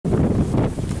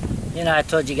You know, I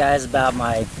told you guys about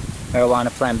my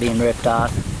marijuana plant being ripped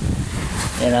off.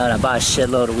 You know, and I bought a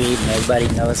shitload of weed and everybody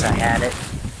knows I had it.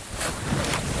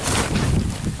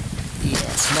 Yeah,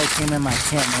 somebody came in my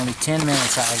tent and only 10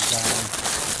 minutes I was gone.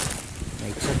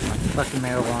 They took my fucking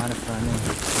marijuana from me.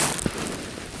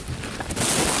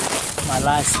 My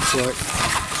life support.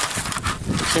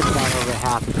 They took about over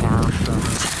half a pound from me.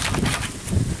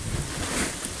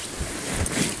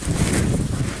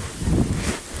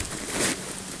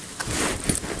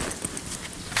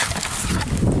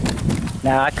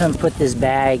 Now I couldn't put this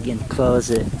bag and close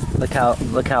it. Look how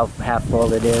half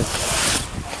full it is.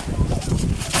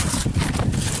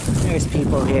 There's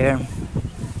people here.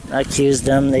 I accused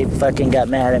them. They fucking got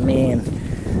mad at me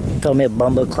and told me a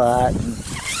bumbleclot and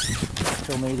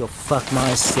told me to go fuck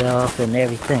myself and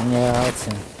everything else.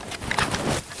 And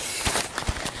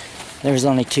there was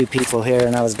only 2 people here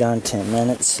and I was gone 10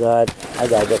 minutes, so I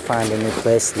gotta go find a new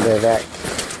place to live at.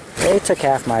 They took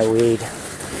half my weed.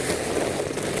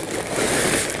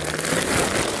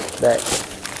 But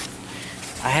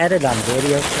I had it on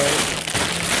videotape.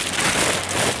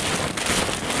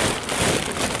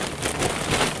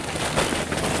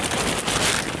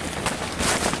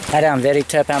 I had it on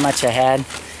videotape how much I had.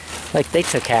 Like, they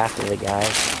took half of it,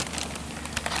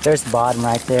 guys. There's the bottom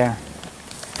right there.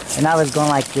 And I was going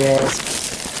like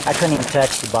this. I couldn't even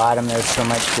touch the bottom. There was so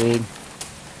much weed.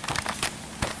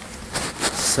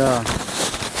 So,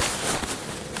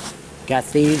 got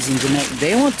thieves in Jamaica.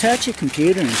 They won't touch your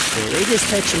computer and shit. They just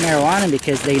touch your marijuana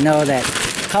because they know that.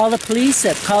 Call the police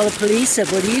up. Call the police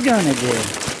up. What are you going to do?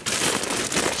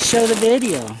 Show the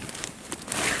video.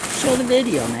 Show the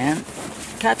video, man.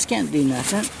 Cops can't do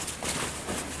nothing.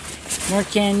 Nor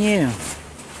can you.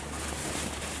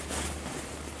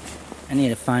 I need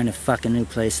to find a fucking new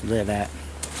place to live at.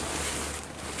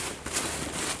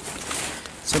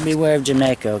 So beware of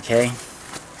Jamaica, okay?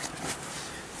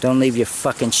 Don't leave your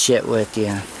fucking shit with you.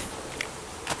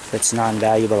 If it's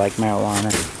non-valuable like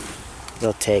marijuana,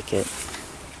 they'll take it.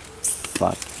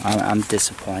 Fuck. I'm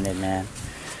disappointed, man.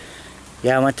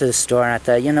 Yeah, I went to the store and I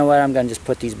thought, you know what, I'm going to just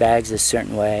put these bags a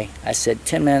certain way. I said,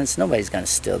 10 minutes, nobody's going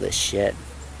to steal this shit.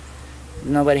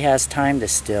 Nobody has time to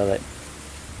steal it.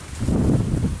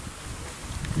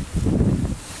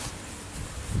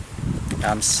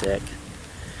 I'm sick.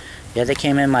 Yeah, they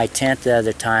came in my tent the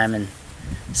other time and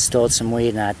stole some weed,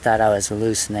 and I thought I was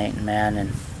hallucinating, man,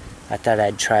 and I thought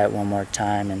I'd try it one more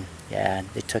time, and yeah,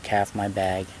 they took half my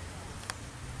bag.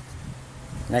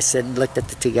 And I said, looked at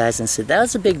the 2 guys and said, that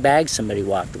was a big bag somebody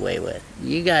walked away with.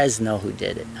 You guys know who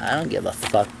did it. I don't give a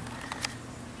fuck.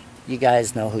 You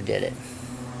guys know who did it.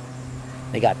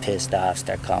 They got pissed off,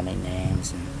 started calling me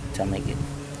names and tell me to go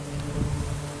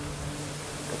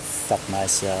fuck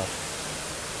myself.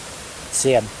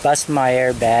 See, I busted my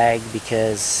airbag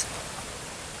because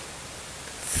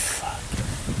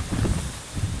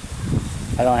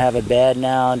I don't have a bed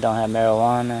now, don't have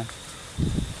marijuana.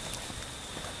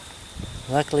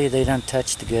 Luckily, they don't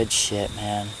touch the good shit,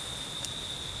 man.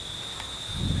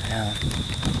 Yeah,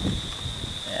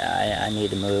 I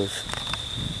need to move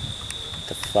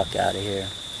the fuck out of here.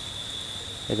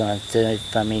 They're going to steal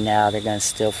from me now. They're going to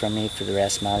steal from me for the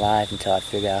rest of my life until I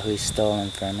figure out who's stolen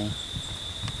from me.